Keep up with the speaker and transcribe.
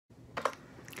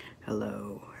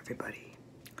Hello everybody,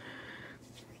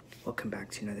 welcome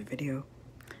back to another video,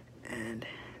 and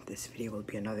this video will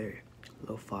be another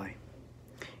lo-fi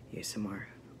ASMR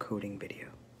coding video.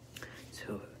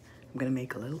 So I'm gonna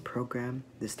make a little program.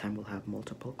 This time we'll have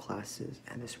multiple classes,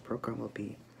 and this program will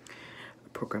be a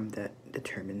program that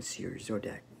determines your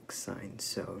zodiac sign.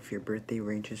 So if your birthday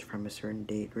ranges from a certain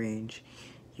date range,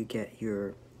 you get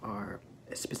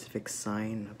a specific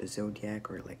sign of the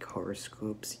zodiac, or like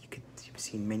horoscopes. You've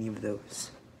seen many of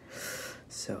those.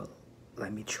 So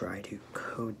let me try to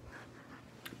code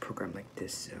a program like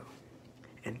this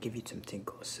and give you some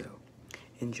tingles. So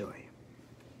enjoy.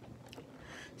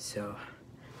 So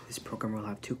this program will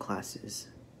have two classes.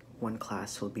 One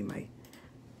class will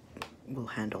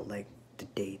handle like the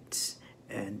dates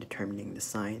and determining the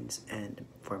signs, and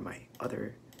for my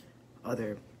other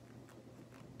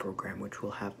program, which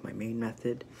will have my main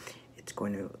method, it's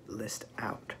going to list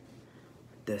out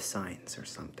the signs or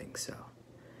something. So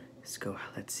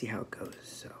let's see how it goes.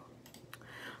 So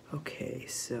okay,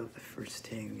 so the first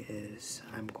thing is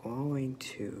I'm going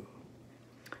to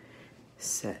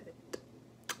set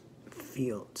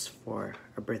fields for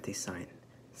a birthday sign,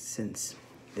 since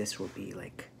this will be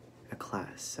like a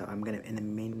class. So I'm gonna, in the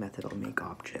main method, I'll make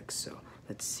objects. So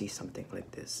let's see something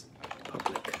like this: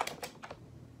 public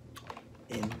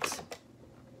int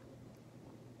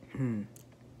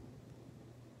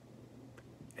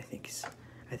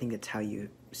I think it's how you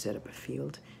set up a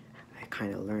field. I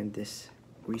kind of learned this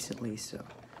recently. So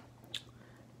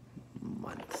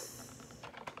month,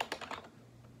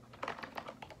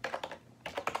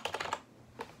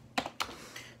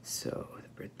 so the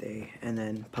birthday, and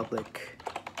then public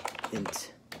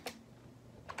int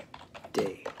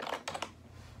day.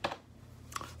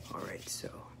 Alright, so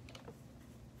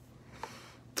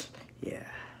yeah,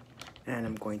 and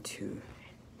I'm going to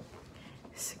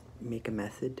make a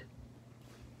method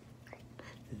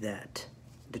that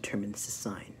determines the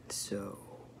sign. So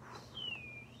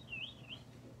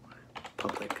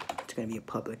public, it's going to be a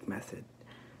public method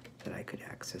that I could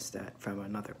access that from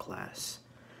another class.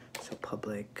 So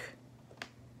public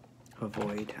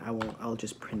void, I'll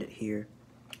just print it here,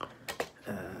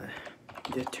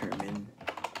 determine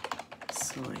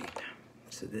sign.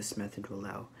 So this method will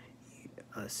allow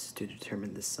us to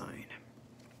determine the sign.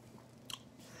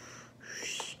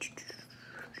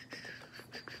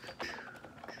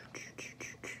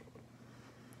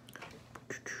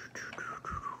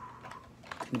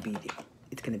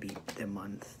 It's gonna be the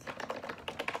month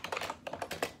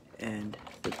and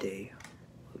the day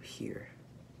here.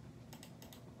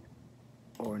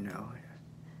 Or no,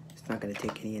 it's not gonna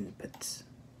take any inputs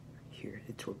here.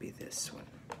 It will be this one.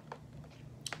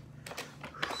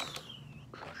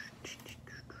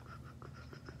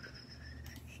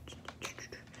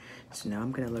 So now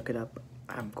I'm gonna look it up.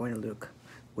 I'm going to look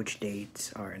which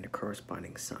dates are in the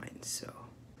corresponding signs. So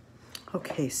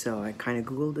okay, so I kind of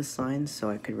googled the signs so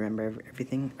I could remember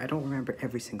everything. I don't remember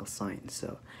every single sign,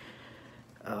 so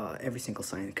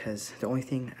because the only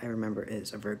thing I remember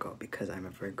is a Virgo, because I'm a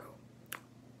Virgo.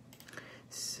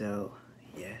 So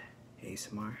yeah,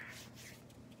 ASMR.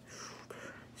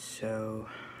 So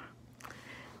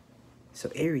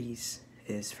Aries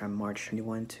is from March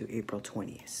 21 to April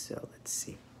 20. So let's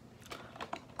see.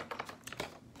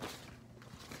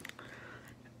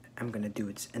 I'm gonna do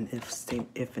a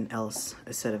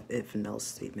set of if and else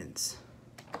statements.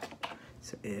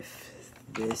 So if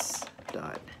this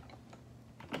dot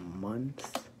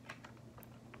month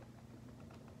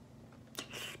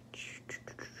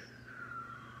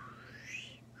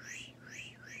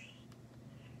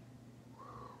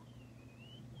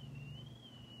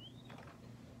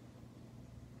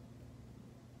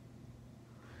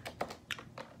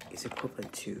is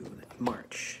equivalent to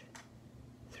March,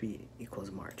 3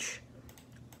 equals March.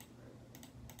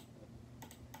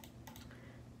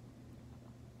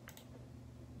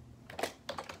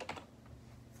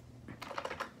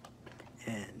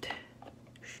 And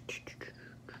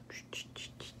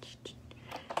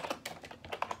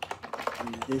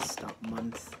this dot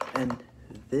month and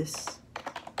this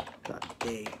dot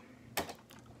day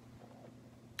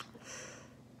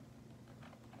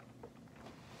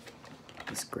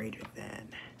is greater than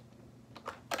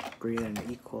or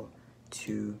equal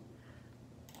to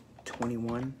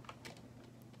 21,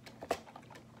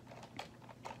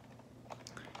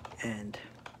 and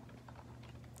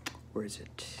where is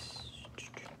it?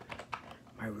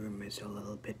 My room is a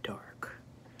little bit dark.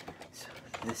 So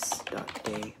this dot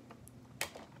day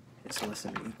is less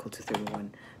than or equal to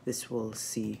 31.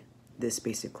 This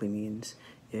basically means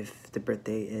if the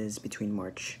birthday is between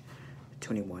March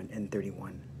 21 and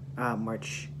 31.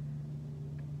 March,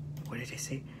 what did I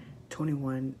say?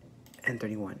 21 and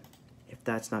 31. If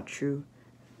that's not true,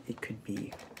 it could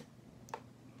be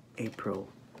April,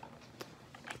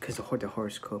 because the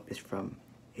horoscope is from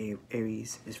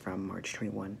Aries is from March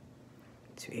 21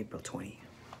 to April 20.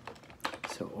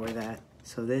 So or that,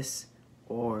 so this,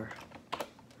 or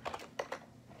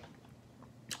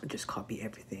just copy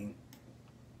everything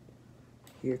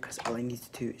here, because all I need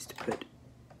to do is to put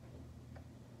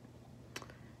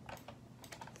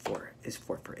 4 is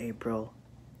for April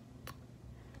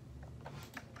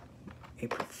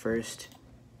 1st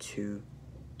to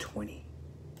 20.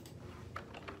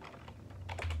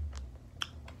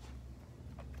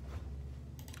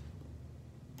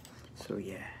 So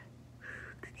yeah,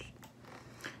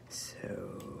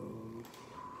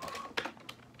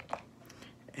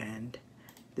 and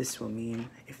this will mean,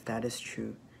 if that is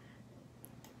true,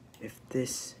 if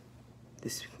this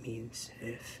means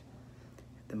if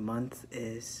the month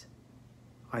is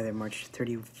either March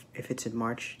 30, if it's in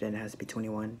March, then it has to be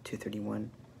 21 to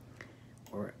 31,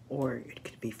 or it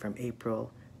could be from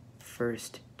April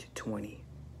 1st to 20.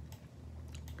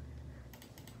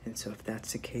 And so if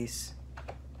that's the case,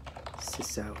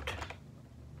 this out,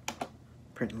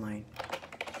 print line,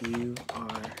 you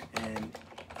are an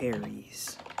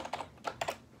Aries.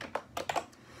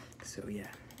 So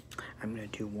yeah, I'm gonna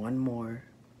do one more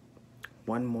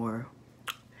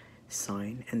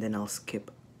sign, and then I'll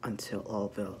skip until all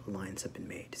the lines have been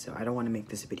made. So I don't want to make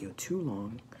this video too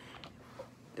long,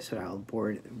 so that I'll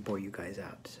bore you guys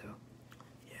out. So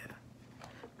yeah,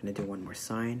 I'm gonna do one more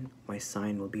sign. My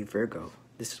sign will be Virgo.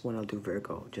 This is when I'll do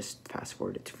Virgo. Just fast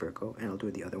forward it to Virgo, and I'll do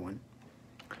the other one.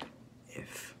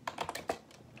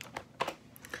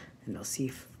 And I'll see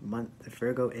if the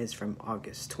Virgo is from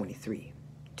August 23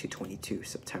 to 22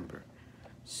 September.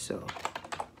 So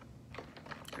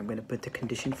I'm gonna put the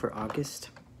condition for August.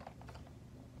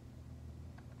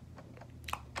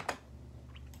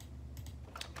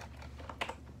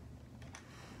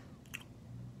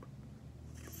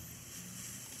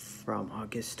 From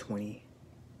August 23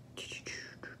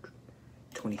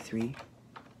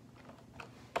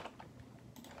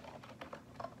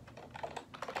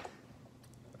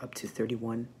 up to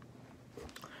 31,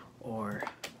 or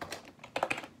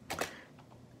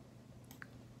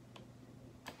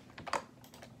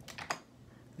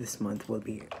this month will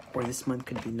be, or this month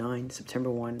could be September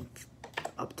 1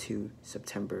 up to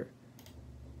September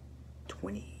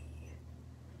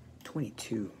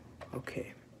 22.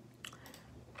 Okay,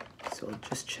 so it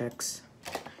just checks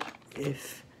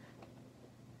if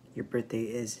your birthday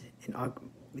is in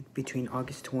between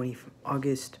August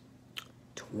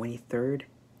 23rd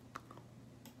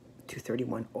to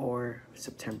 31, or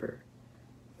September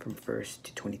from 1st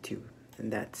to 22,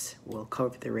 and that will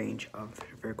cover the range of the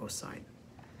Virgo sign.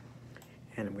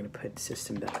 And I'm going to put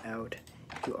system that out.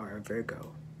 You are a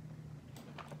Virgo.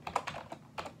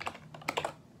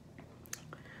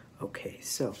 Okay,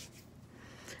 so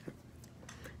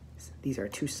these are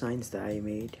 2 signs that I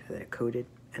made, that I coded,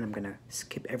 and I'm going to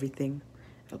skip everything.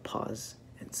 I'll pause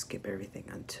and skip everything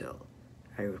until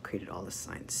I created all the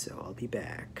signs. So I'll be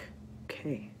back.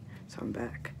 Okay, so I'm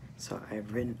back. So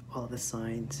I've written all the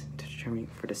signs to determine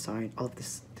for the sign, all of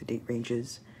the date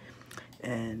ranges,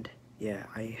 and yeah,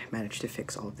 I managed to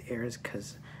fix all of the errors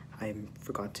because I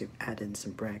forgot to add in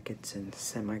some brackets and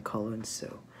semicolons.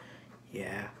 So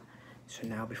yeah, so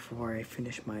now before I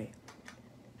finish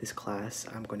this class,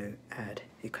 I'm going to add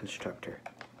a constructor,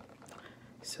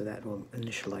 so that will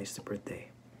initialize the birthday.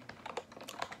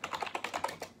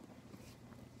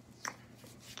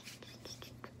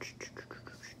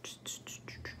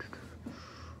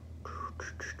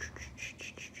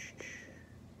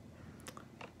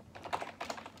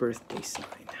 Birthday sign,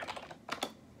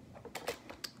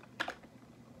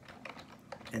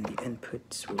 and the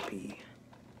inputs will be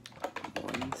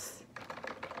month,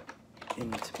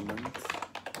 int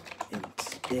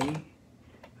day,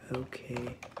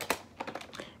 okay,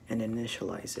 and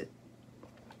initialize it.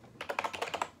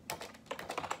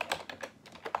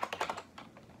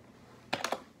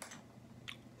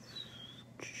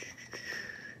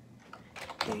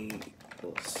 Day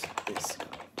equals this day.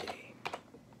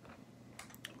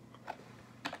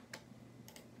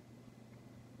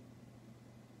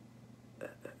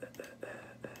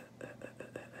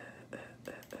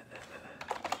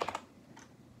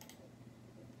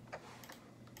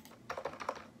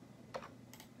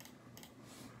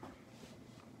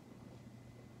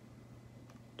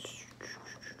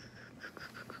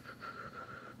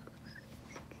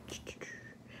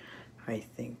 I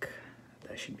think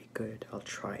that should be good. I'll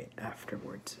try it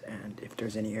afterwards, and if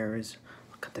there's any errors,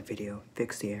 I'll cut the video,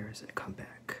 fix the errors, and come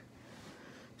back.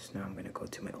 So now I'm gonna go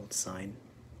to my old sign.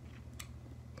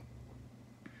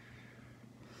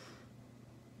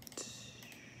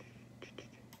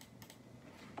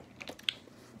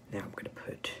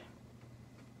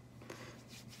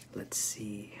 let's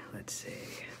see, let's say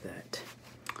that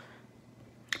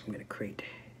I'm gonna create,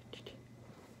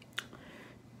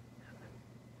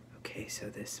 okay, so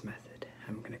this method,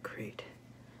 I'm gonna create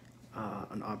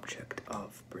an object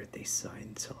of birthday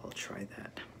sign, so I'll try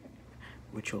that,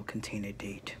 which will contain a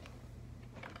date.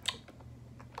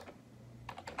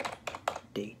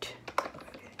 Date.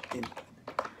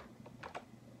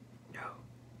 No.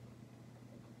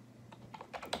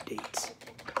 Dates.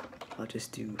 I'll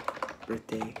just do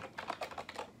birthday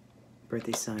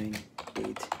sign,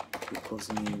 date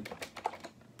equals new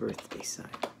birthday sign.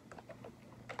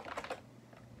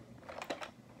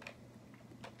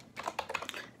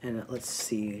 And let's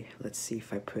see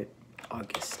if I put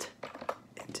August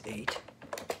int 8,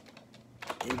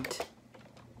 int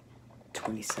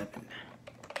 27.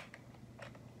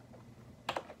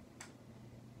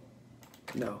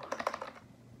 No,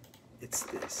 it's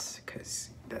this, because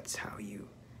that's how you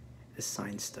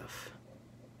assign stuff.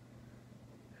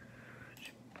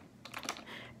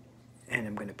 And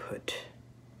I'm gonna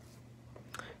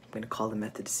call the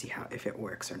method to see if it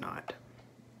works or not.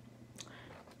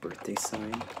 Birthday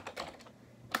sign,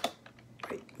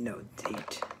 wait, no,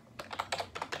 date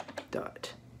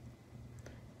dot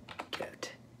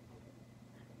get.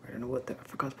 I don't know I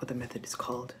forgot what the method is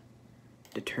called.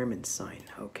 Determine sign,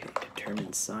 okay,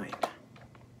 determine sign.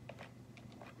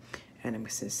 And I'm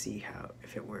gonna see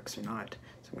if it works or not.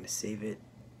 So I'm gonna save it.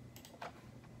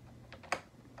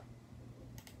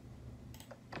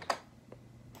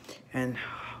 And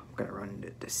I'm gonna run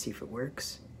it to see if it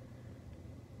works.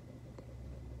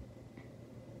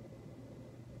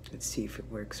 Let's see if it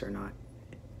works or not.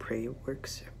 Pray it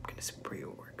works. I'm gonna pray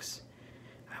it works.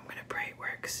 I'm gonna pray it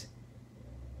works.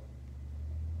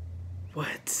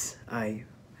 What? I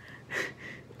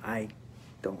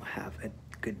don't have a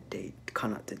good date.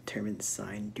 Cannot determine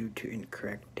sign due to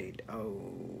incorrect date.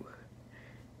 Oh,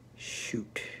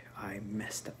 shoot. I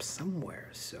messed up somewhere,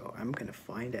 so I'm gonna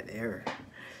find that error.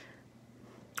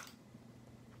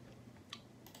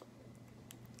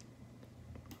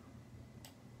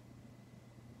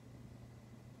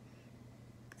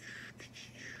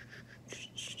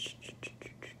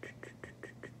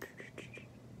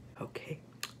 Okay,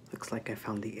 looks like I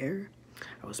found the error.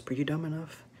 I was pretty dumb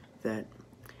enough that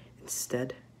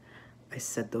instead I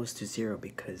set those to 0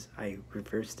 because I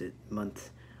reversed it.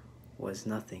 Month was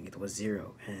nothing, it was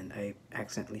 0, and I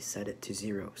accidentally set it to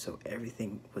 0, so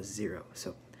everything was 0.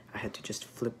 So I had to just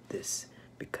flip this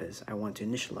because I want to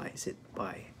initialize it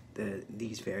by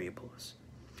these variables.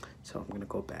 So I'm gonna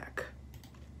go back.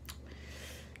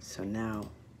 So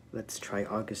now let's try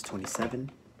August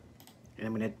 27, and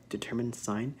I'm gonna determine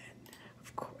sign,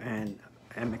 and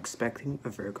I'm expecting a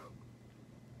Virgo.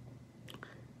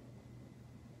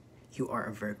 You are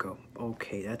a Virgo.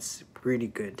 Okay, that's pretty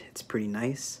good. It's pretty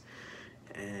nice.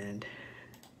 And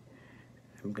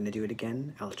I'm gonna do it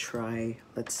again. I'll try,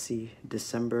 let's see,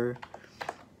 December,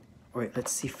 or wait,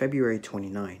 let's see, February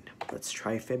 29. Let's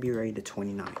try February the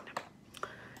 29.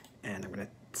 And I'm gonna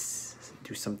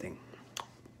do something.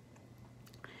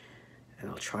 And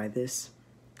I'll try this.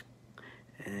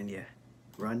 And yeah,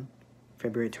 run,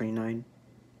 February 29.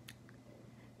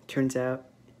 Turns out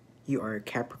you are a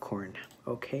Capricorn.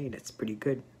 Okay, that's pretty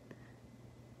good.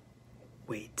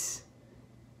 Wait,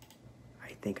 I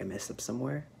think I messed up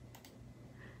somewhere.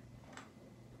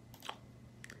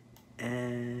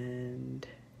 And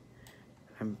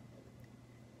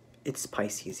it's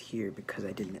Pisces here because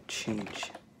I didn't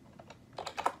change.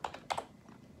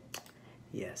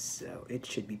 Yes, so it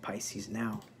should be Pisces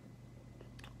now.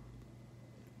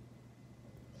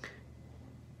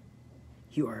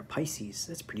 You are a Pisces.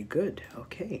 That's pretty good.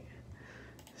 Okay.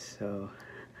 So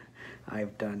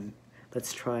I've done,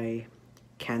 let's try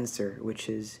Cancer, which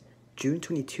is June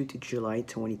 22 to July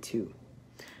 22.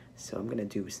 So I'm gonna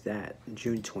do that,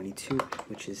 June 22,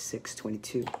 which is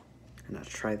 6/22. And I'll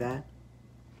try that.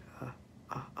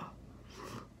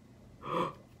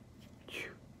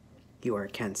 You are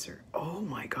Cancer. Oh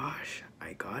my gosh,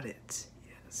 I got it.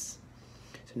 Yes.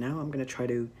 So now I'm gonna try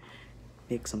to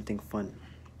make something fun.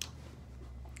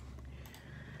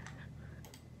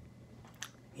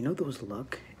 You know those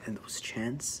luck and those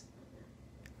chance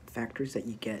factors that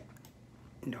you get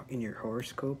in your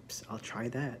horoscopes? I'll try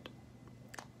that.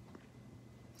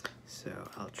 So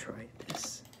I'll try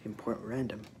this. Import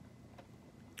random.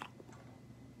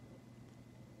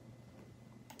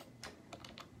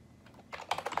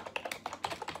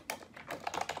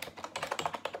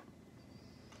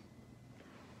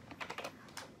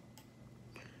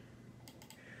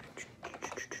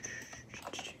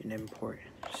 And import.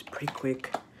 Just pretty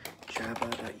quick.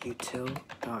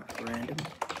 Java.util.random,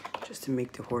 just to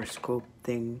make the horoscope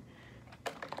thing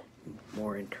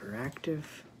more interactive.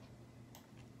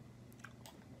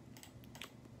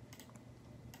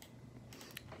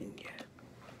 And yeah.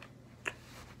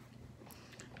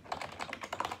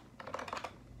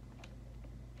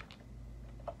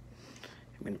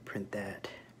 I'm going to print that.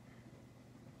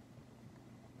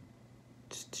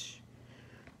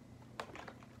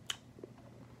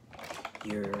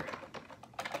 Your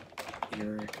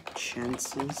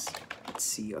chances, let's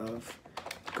see, of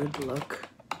good luck.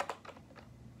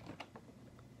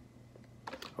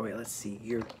 Oh wait, let's see.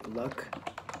 Your luck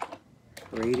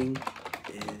rating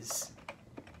is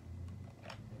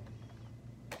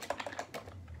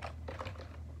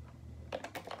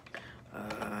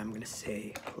I'm gonna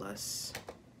say plus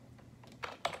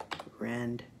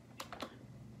rand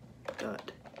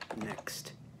dot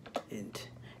next int,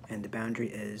 and the boundary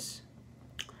is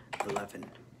 11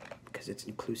 because it's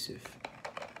inclusive.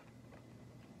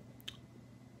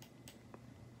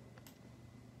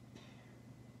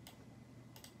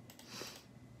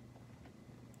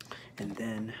 And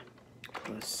then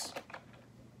plus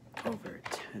over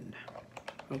 10.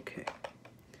 Okay.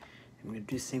 I'm going to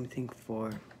do the same thing for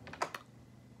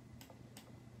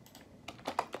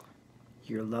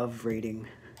your love rating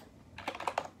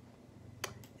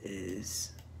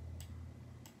is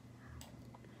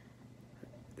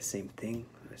the same thing.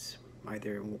 It's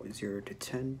either 0 to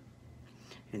 10.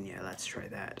 And yeah, let's try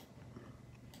that.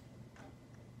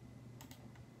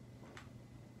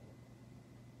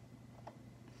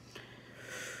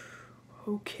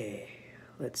 Okay,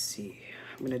 let's see.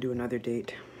 I'm gonna do another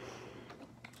date.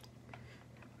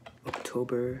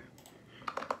 October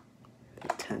the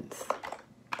 10th.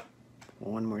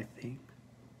 One more thing.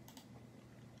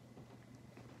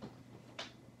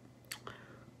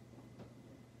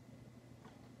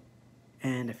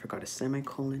 And I forgot a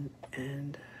semicolon,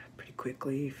 and pretty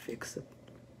quickly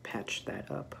patch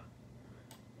that up.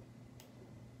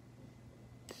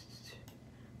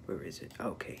 Where is it?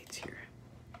 Okay, it's here.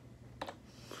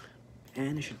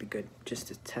 And it should be good just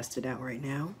to test it out right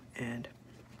now. And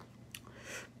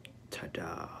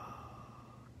ta-da!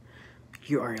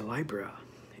 You are a Libra.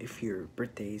 If your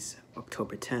birthday's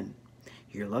October 10,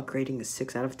 your luck rating is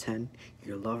 6 out of 10.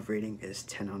 Your love rating is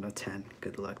 10 out of 10.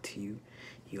 Good luck to you.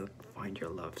 You'll find your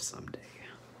love someday.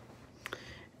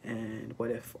 And what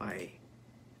if I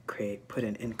put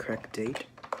an incorrect date?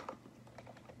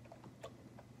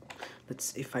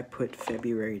 If I put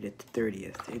February the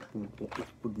 30th, it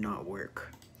would not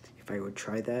work. If I would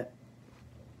try that,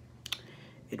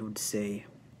 it would say,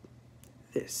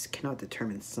 this cannot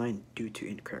determine sign due to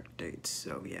incorrect dates.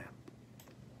 So yeah,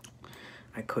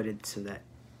 I coded so that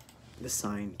the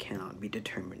sign cannot be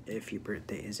determined if your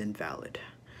birthday is invalid.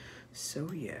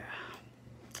 So yeah,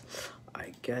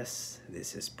 I guess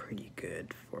this is pretty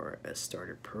good for a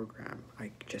starter program.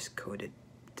 I just coded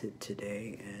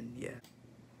today, and yeah.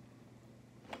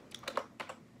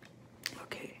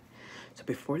 So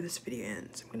before this video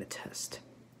ends, I'm gonna test.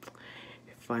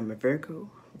 If I'm a Virgo,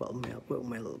 well,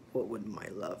 what would my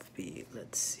love be?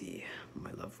 Let's see,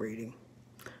 my love rating.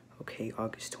 Okay,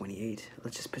 August 28th. I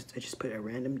just put a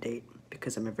random date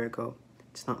because I'm a Virgo.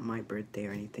 It's not my birthday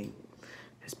or anything.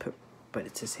 But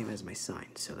it's the same as my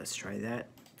sign. So let's try that.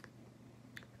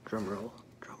 Drum roll,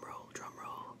 drum roll, drum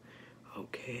roll.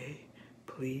 Okay,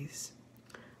 please.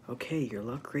 Okay, your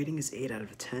luck rating is 8 out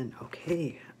of 10.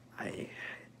 Okay, I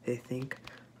think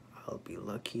I'll be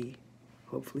lucky,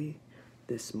 hopefully,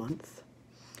 this month.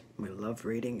 My love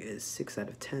rating is 6 out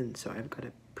of 10, so I've got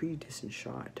a pretty decent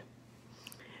shot.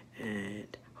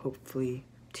 And hopefully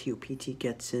TOPT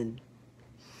gets in.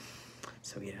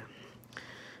 So yeah,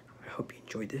 I hope you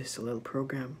enjoyed this little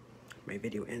program. My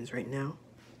video ends right now.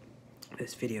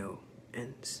 This video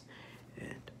ends.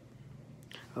 And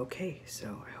okay,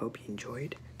 so I hope you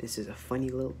enjoyed. This is a funny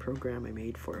little program I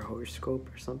made for a horoscope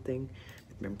or something.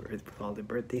 Remember, with all the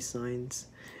birthday signs,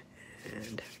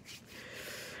 and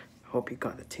I hope you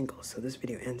got the tingles. So this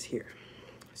video ends here.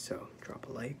 So drop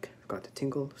a like, got the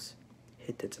tingles,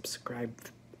 hit that subscribe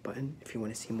button if you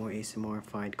want to see more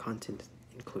ASMR-fied content,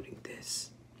 including this.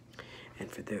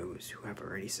 And for those who have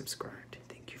already subscribed,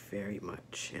 thank you very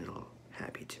much, and I'm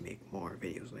happy to make more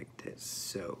videos like this.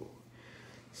 So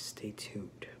stay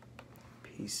tuned.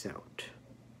 Peace out.